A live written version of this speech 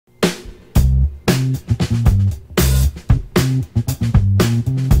Hey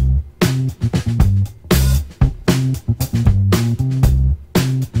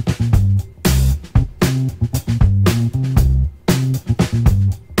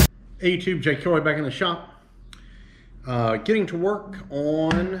YouTube, Jake Kilroy back in the shop. Getting to work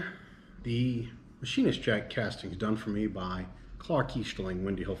on the Machinist jack castings done for me by Clarke Easterling,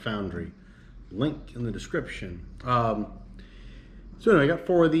 Windy Hill Foundry. Link in the description. So anyway, I got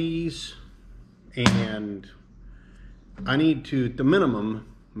 4 of these, and I need to, at the minimum,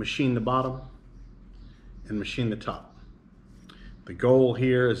 machine the bottom and machine the top. The goal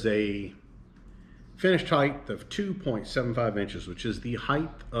here is a finished height of 2.75 inches, which is the height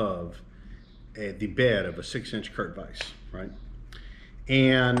of the bed of a 6-inch Kurt vise, right?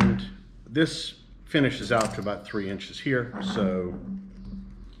 And this finishes out to about 3 inches here. So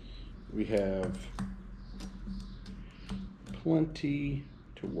we have plenty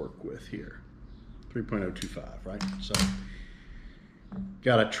to work with here. 3.025, right? So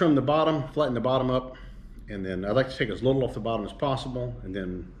gotta trim the bottom, flatten the bottom up, and then I'd like to take as little off the bottom as possible and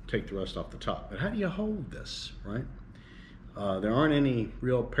then take the rest off the top. But how do you hold this, right? There aren't any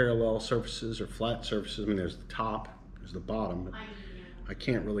real parallel surfaces or flat surfaces. I mean, there's the top, there's the bottom. I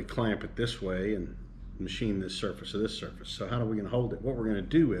can't really clamp it this way and machine this surface or this surface. So how are we gonna hold it? What we're gonna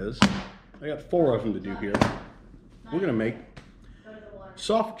do is, I got 4 of them to do here. We're gonna make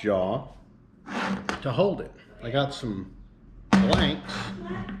soft jaw to hold it. I got some blanks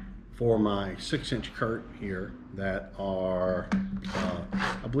for my 6-inch Kurt here that are,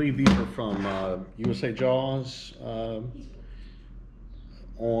 I believe these are from USA Jaws on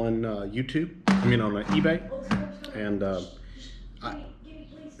YouTube, I mean on eBay, and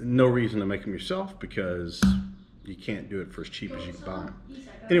no reason to make them yourself because you can't do it for as cheap as you can buy them.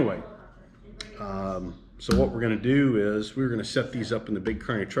 Anyway, so what we're going to do is we're going to set these up in the big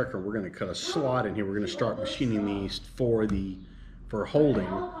crane trekker. We're going to cut a slot in here. We're going to start machining these for holding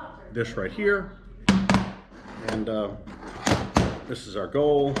this right here, and this is our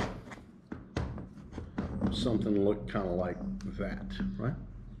goal. Something to look kind of like that, right?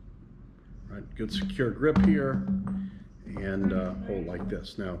 Right, good secure grip here, and hold like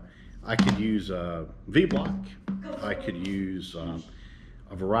this. Now, I could use a V-block. I could use a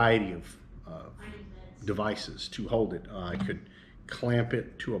variety of devices to hold it. I could clamp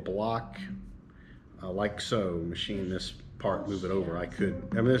it to a block like so, machine this part, move it over. I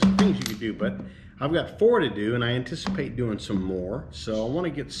mean, there's things you could do, but I've got 4 to do, and I anticipate doing some more. So I want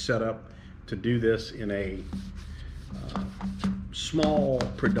to get set up to do this in a small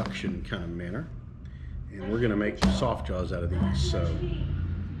production kind of manner, and we're going to make soft jaws out of these. So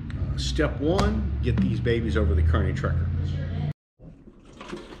step 1, get these babies over the crane trekker.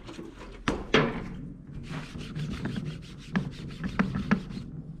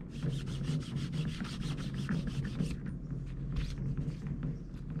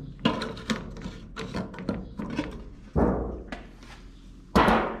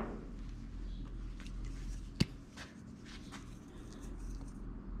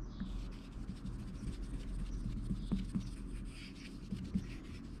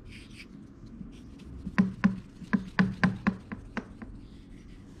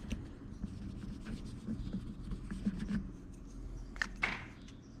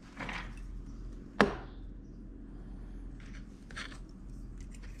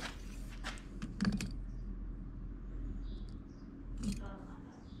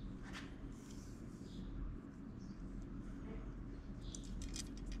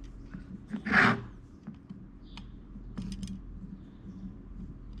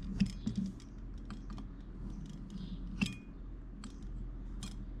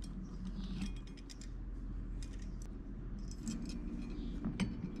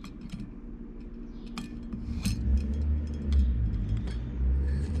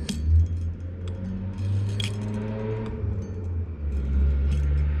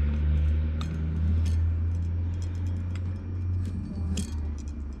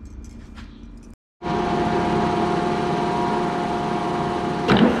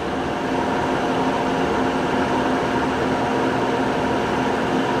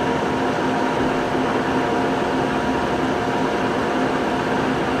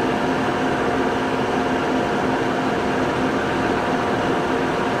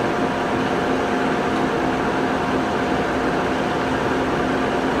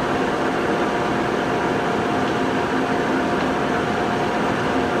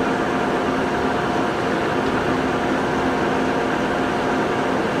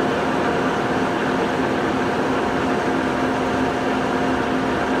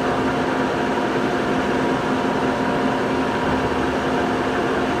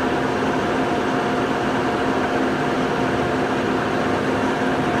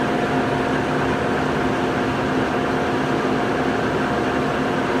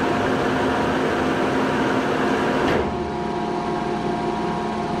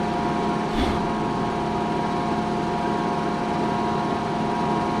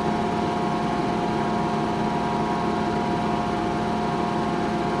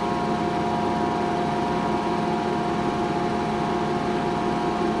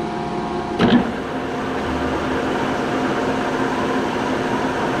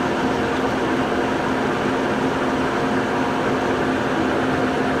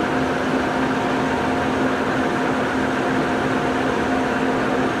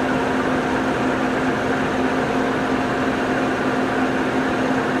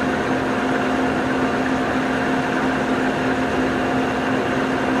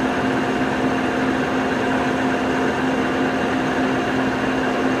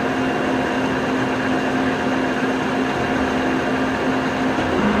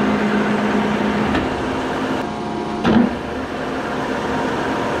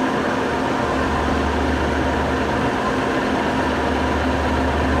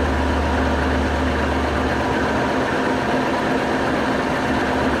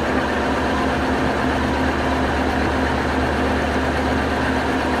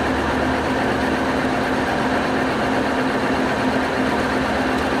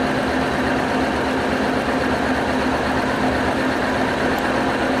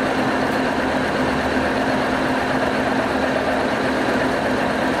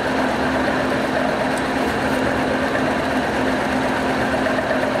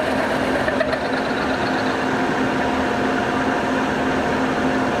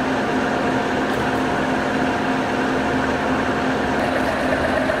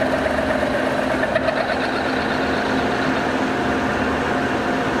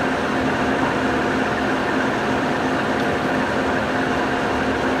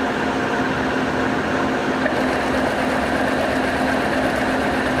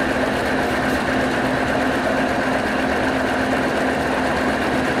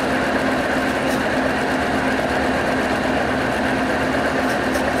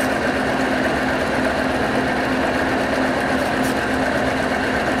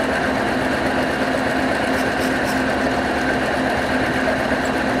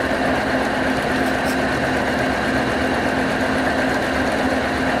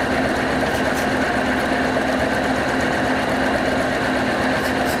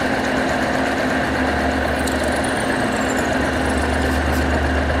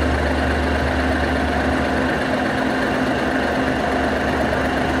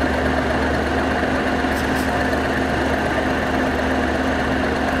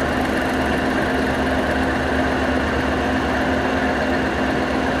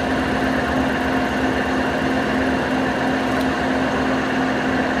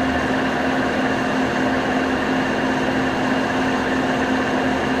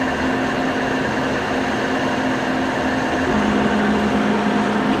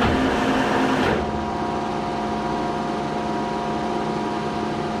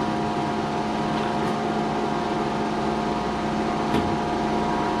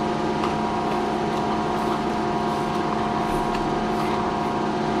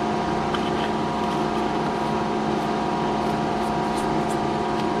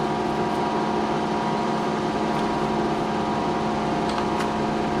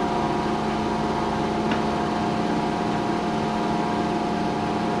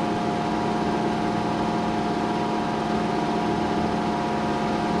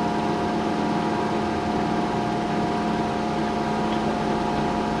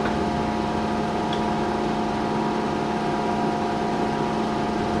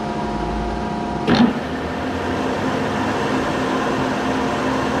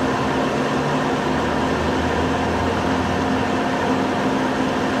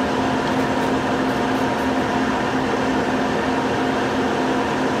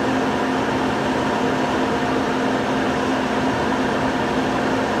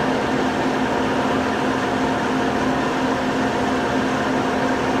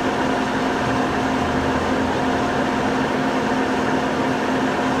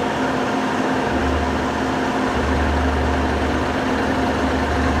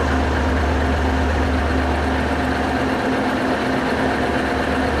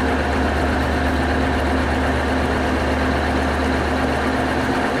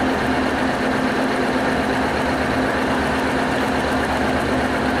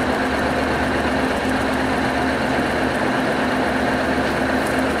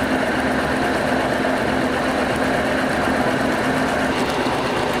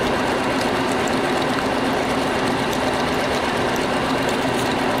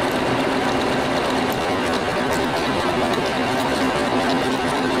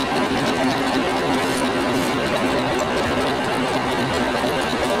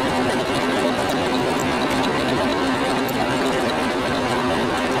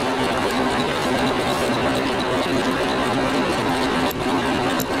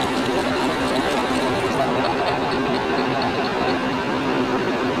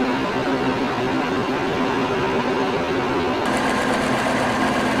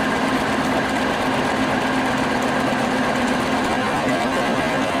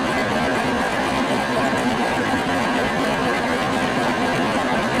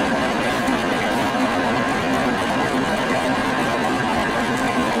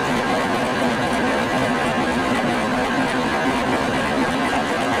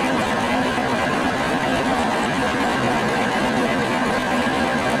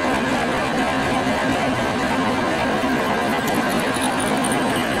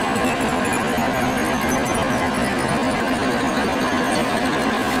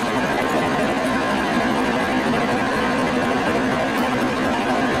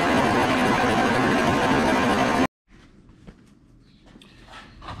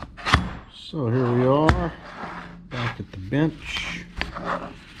 So here we are, back at the bench.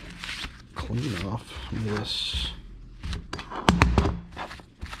 Clean off this.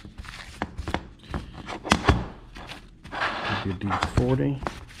 D40.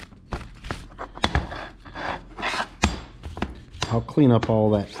 I'll clean up all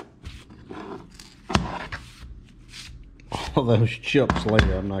those chips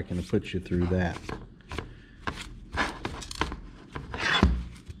later. I'm not going to put you through that.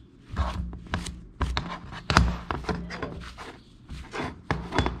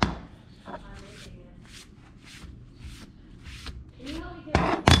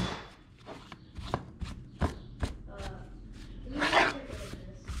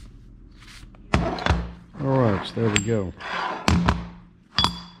 Alright, so there we go.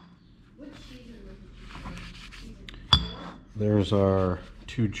 There's our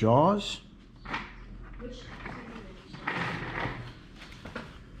 2 jaws.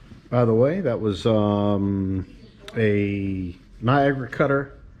 By the way, that was a Niagara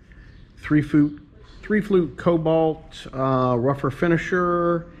cutter, 3-flute cobalt rougher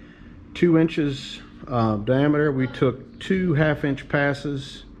finisher, 2 inches diameter. We took 2 half-inch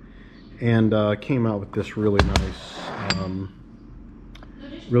passes and came out with this really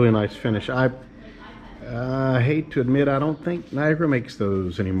nice finish. I hate to admit, I don't think Niagara makes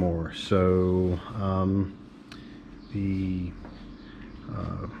those anymore. So the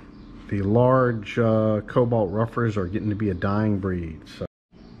large cobalt roughers are getting to be a dying breed. So,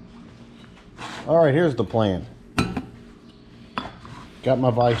 all right, here's the plan. Got my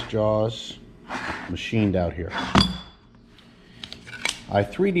vice jaws machined out here. I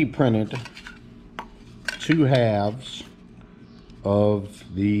 3D printed 2 halves of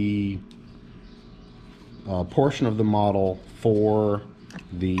the portion of the model for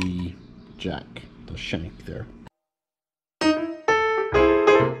the jack, the shank there.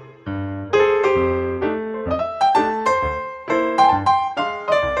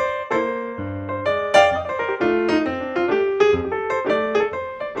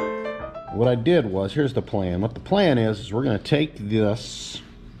 What I did was, here's the plan. What the plan is we're going to take this,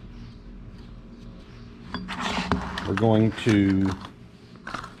 we're going to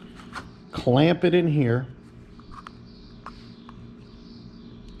clamp it in here,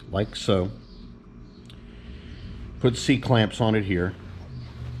 like so. Put C-clamps on it here.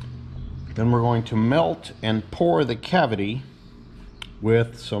 Then we're going to melt and pour the cavity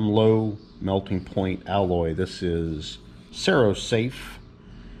with some low melting point alloy. This is Safe.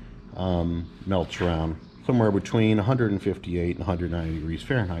 Melts around somewhere between 158 and 190 degrees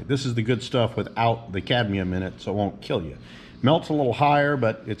Fahrenheit. This is the good stuff without the cadmium in it, so it won't kill you. Melts a little higher,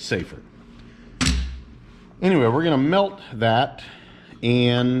 but it's safer. Anyway, we're going to melt that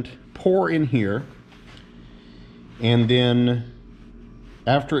and pour in here, and then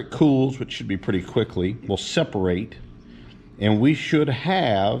after it cools, which should be pretty quickly, we'll separate, and we should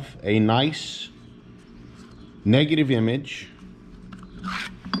have a nice negative image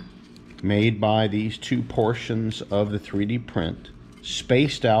made by these 2 portions of the 3D print,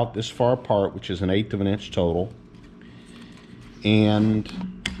 spaced out this far apart, which is 1/8 of an inch total. And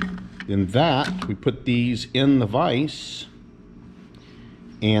in that, we put these in the vise,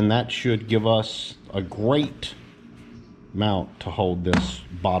 and that should give us a great mount to hold this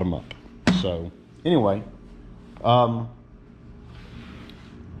bottom up. So anyway, let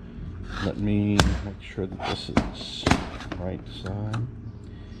me make sure that this is right side.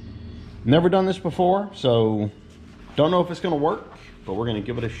 Never done this before, so don't know if it's going to work, but we're going to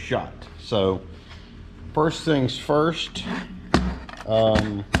give it a shot. So first things first,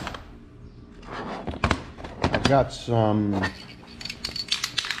 I've got some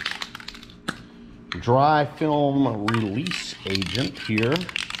dry film release agent here.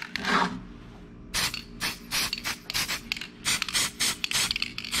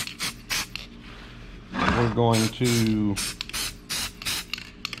 We're going to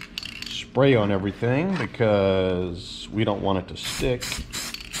spray on everything because we don't want it to stick.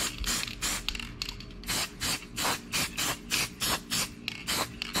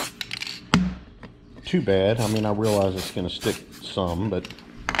 Too bad. I mean, I realize it's going to stick some, but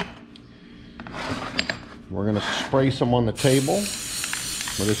we're going to spray some on the table.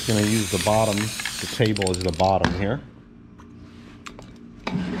 We're just going to use the bottom. The table is the bottom here.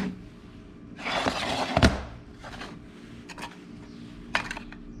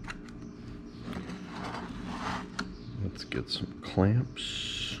 Let's get some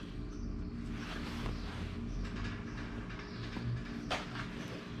clamps.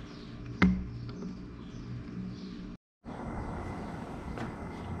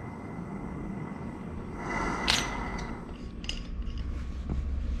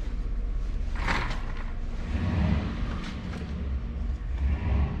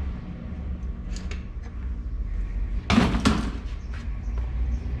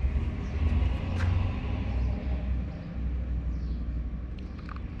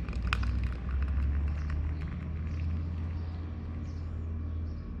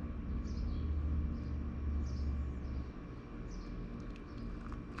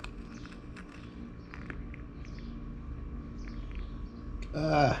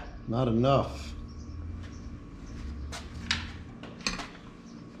 Not enough.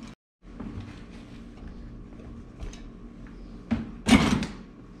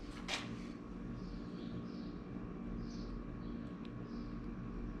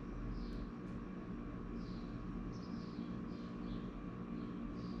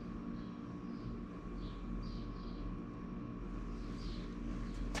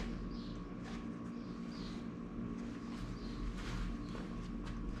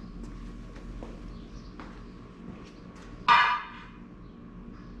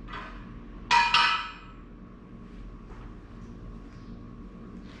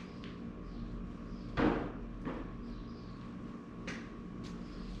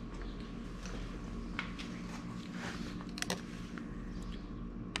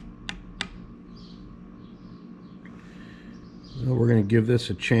 We're going to give this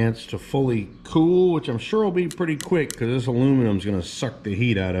a chance to fully cool, which I'm sure will be pretty quick because this aluminum is going to suck the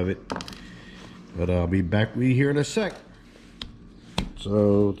heat out of it. But I'll be back with you here in a sec.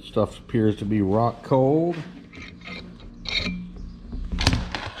 So the stuff appears to be rock cold.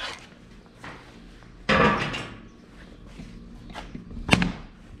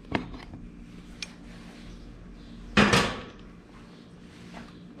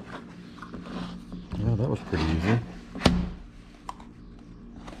 Yeah, that was pretty easy.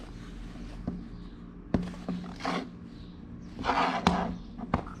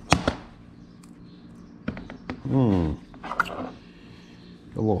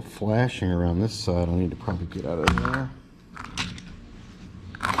 A little flashing around this side. I need to probably get out of there.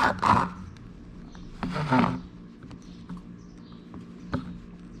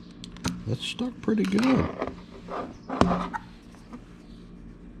 That's stuck pretty good.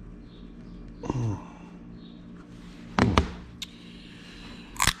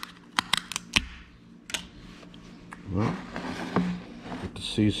 Well, get to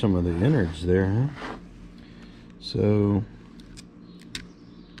see some of the innards there, huh? So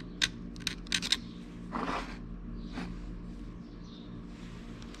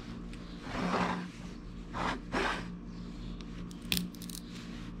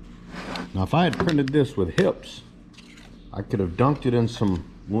now if I had printed this with hips, I could have dunked it in some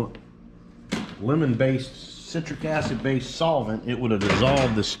lemon-based, citric acid-based solvent. It would have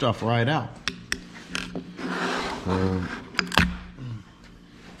dissolved this stuff right out. Oh.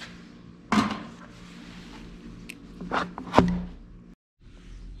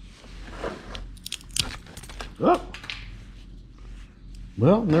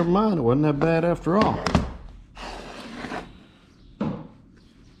 Well, never mind. It wasn't that bad after all.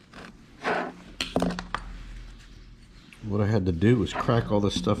 What I had to do was crack all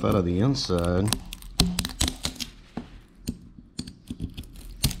this stuff out of the inside.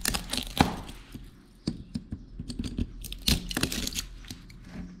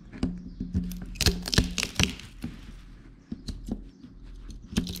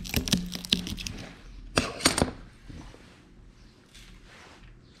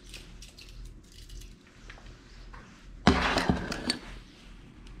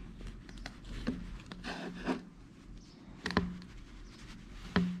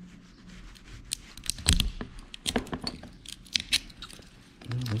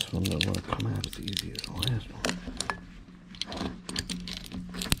 This one doesn't want to come out as easy as the last one.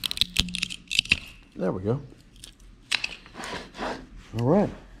 There we go. All right.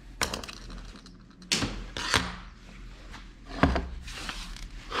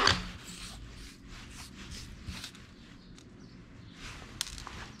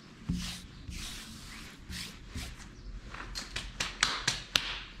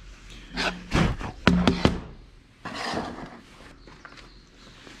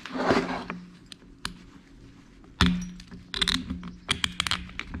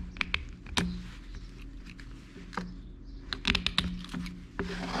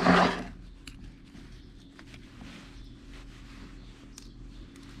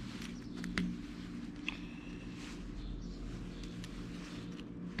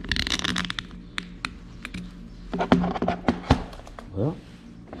 Well,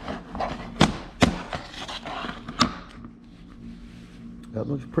 that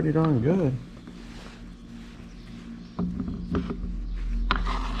looks pretty darn good. I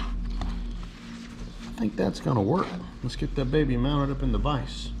think that's gonna work. Let's get that baby mounted up in the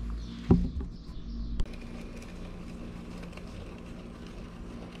vise.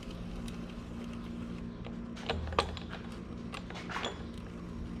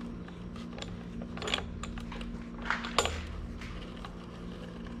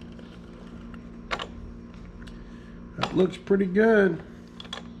 That looks pretty good.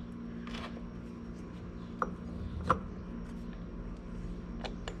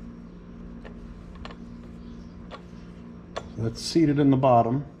 That's seated in the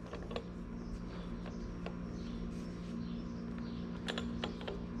bottom.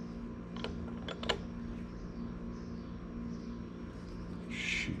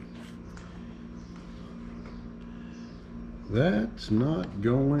 Shoot. That's not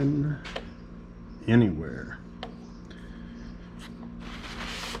going anywhere.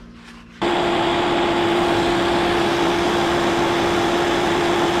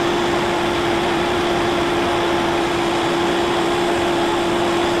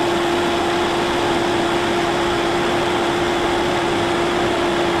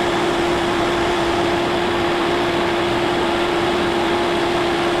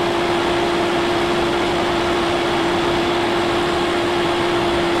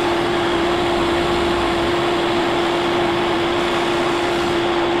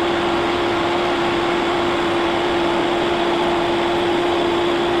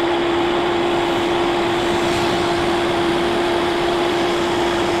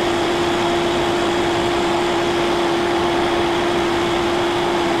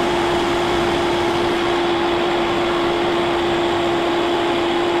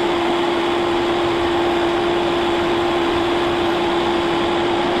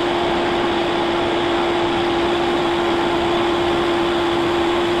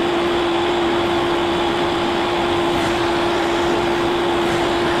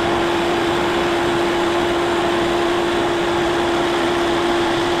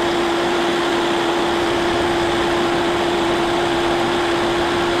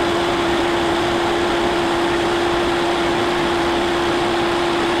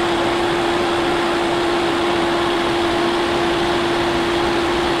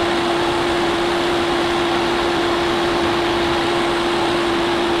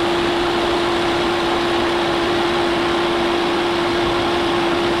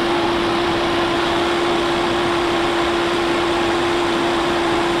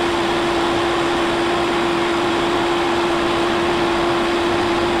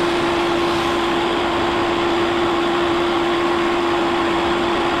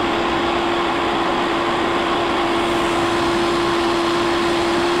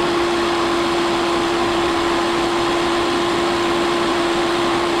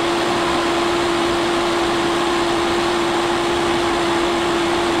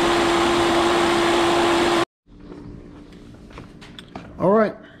 All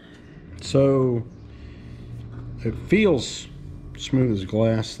right, so it feels smooth as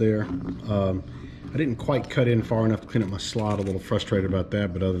glass there. I didn't quite cut in far enough to clean up my slot. A little frustrated about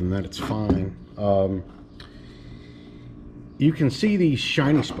that, but other than that, it's fine. You can see these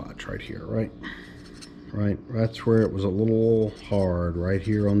shiny spots right here, right? Right, that's where it was a little hard, right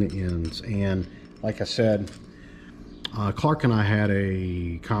here on the ends. And like I said, Clarke and I had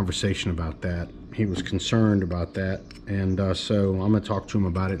a conversation about that. He was concerned about that, and so I'm going to talk to him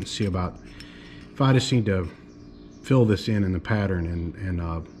about it and see about if I just need to fill this in the pattern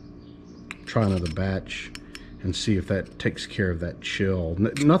and try another batch and see if that takes care of that chill.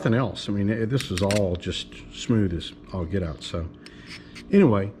 Nothing else. I mean, this was all just smooth as all get out. So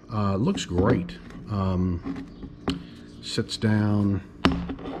anyway, looks great. Sits down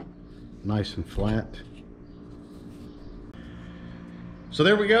nice and flat. So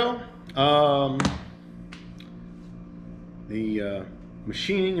there we go. The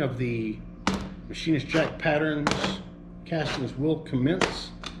machining of the Machinist jack patterns castings will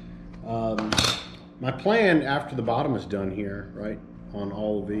commence. My plan after the bottom is done here, right, on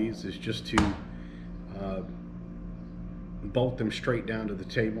all of these, is just to bolt them straight down to the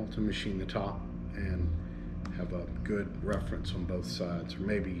table to machine the top and have a good reference on both sides, or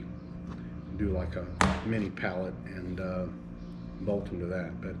maybe do like a mini pallet and bolt them to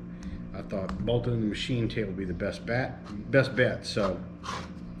that. But I thought bolting the machine table would be the best bet, so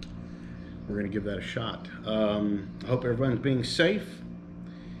we're going to give that a shot. I hope everyone's being safe,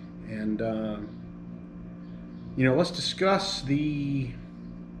 and you know, let's discuss the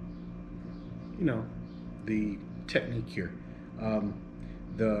technique here.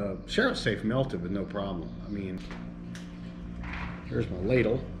 The Sheriff safe melted with no problem. I mean, here's my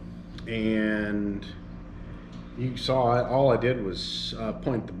ladle, and you saw it. All I did was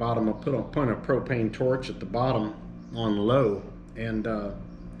point the bottom up, point a propane torch at the bottom on low, and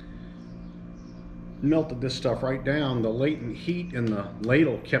melted this stuff right down. The latent heat in the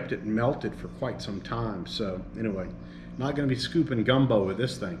ladle kept it melted for quite some time. So anyway, not going to be scooping gumbo with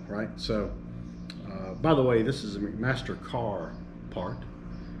this thing, right? So by the way, this is a McMaster car part.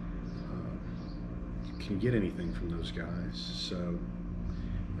 You can get anything from those guys. So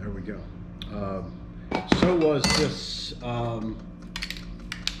there we go. So was this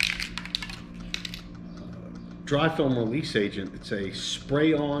dry film release agent. It's a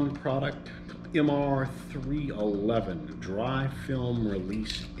spray-on product, MR311 dry film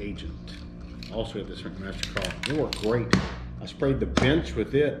release agent. Also have this from Master Carl. They work great. I sprayed the bench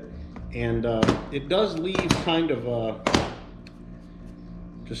with it, and it does leave kind of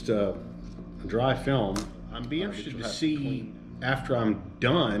just a dry film. I'd be interested to see after I'm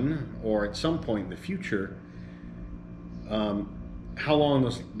done, or at some point in the future, how long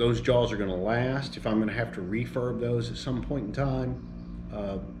those jaws are going to last, if I'm going to have to refurb those at some point in time,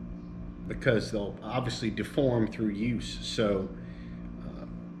 because they'll obviously deform through use. So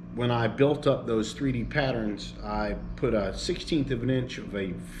when I built up those 3D patterns, I put a 1/16 of an inch of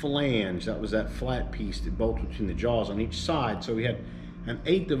a flange, that was that flat piece that bolted between the jaws on each side, so we had an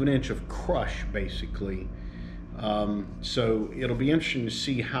 1/8 of an inch of crush basically. So it'll be interesting to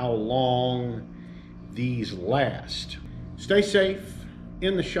see how long these last. Stay safe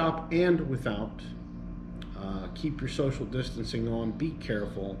in the shop and without. Keep your social distancing on. Be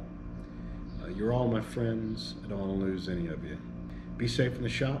careful. You're all my friends. I don't want to lose any of you. Be safe in the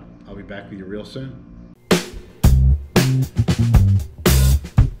shop. I'll be back with you real soon.